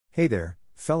Hey there,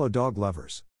 fellow dog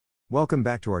lovers. Welcome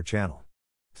back to our channel.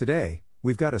 Today,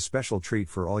 we've got a special treat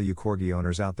for all you Corgi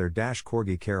owners out there.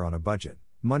 Corgi care on a budget,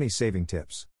 money saving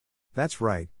tips. That's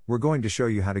right, we're going to show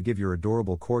you how to give your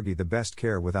adorable Corgi the best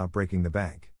care without breaking the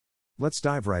bank. Let's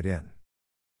dive right in.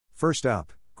 First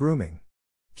up, grooming.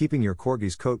 Keeping your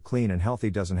Corgi's coat clean and healthy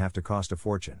doesn't have to cost a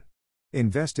fortune.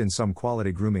 Invest in some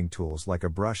quality grooming tools like a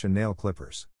brush and nail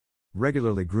clippers.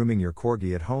 Regularly grooming your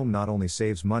Corgi at home not only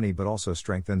saves money but also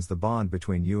strengthens the bond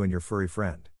between you and your furry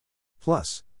friend.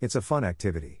 Plus, it's a fun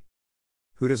activity.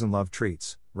 Who doesn't love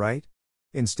treats, right?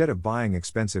 Instead of buying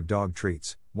expensive dog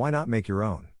treats, why not make your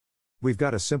own? We've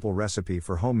got a simple recipe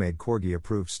for homemade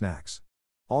Corgi-approved snacks.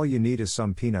 All you need is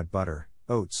some peanut butter,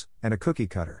 oats, and a cookie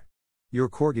cutter. Your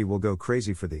Corgi will go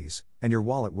crazy for these, and your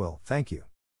wallet will, thank you.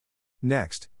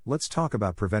 Next, let's talk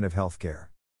about preventive healthcare.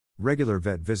 Regular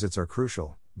vet visits are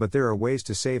crucial, but there are ways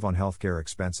to save on healthcare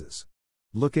expenses.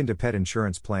 Look into pet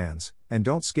insurance plans, and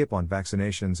don't skip on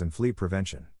vaccinations and flea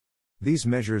prevention. These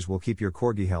measures will keep your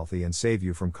Corgi healthy and save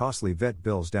you from costly vet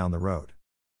bills down the road.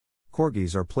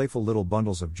 Corgis are playful little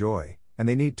bundles of joy, and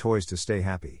they need toys to stay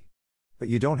happy. But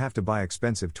you don't have to buy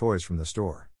expensive toys from the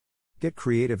store. Get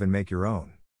creative and make your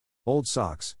own. Old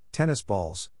socks, tennis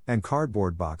balls, and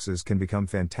cardboard boxes can become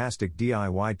fantastic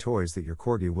DIY toys that your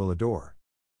Corgi will adore.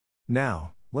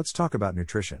 Now, let's talk about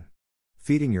nutrition.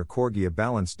 Feeding your Corgi a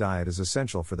balanced diet is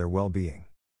essential for their well-being.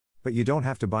 But you don't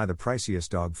have to buy the priciest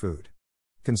dog food.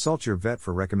 Consult your vet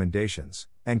for recommendations,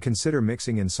 and consider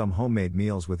mixing in some homemade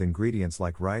meals with ingredients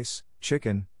like rice,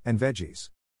 chicken, and veggies.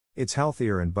 It's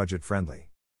healthier and budget-friendly.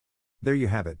 There you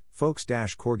have it, folks.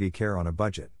 Corgi care on a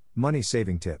budget,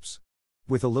 money-saving tips.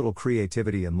 With a little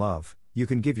creativity and love, you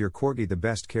can give your Corgi the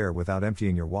best care without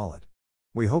emptying your wallet.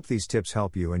 We hope these tips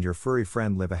help you and your furry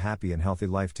friend live a happy and healthy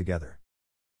life together.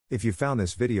 If you found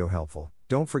this video helpful,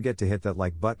 don't forget to hit that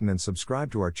like button and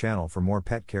subscribe to our channel for more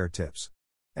pet care tips.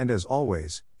 And as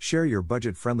always, share your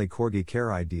budget-friendly Corgi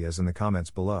care ideas in the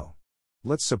comments below.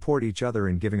 Let's support each other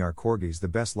in giving our Corgis the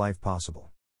best life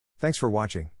possible. Thanks for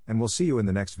watching, and we'll see you in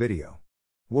the next video.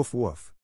 Woof woof.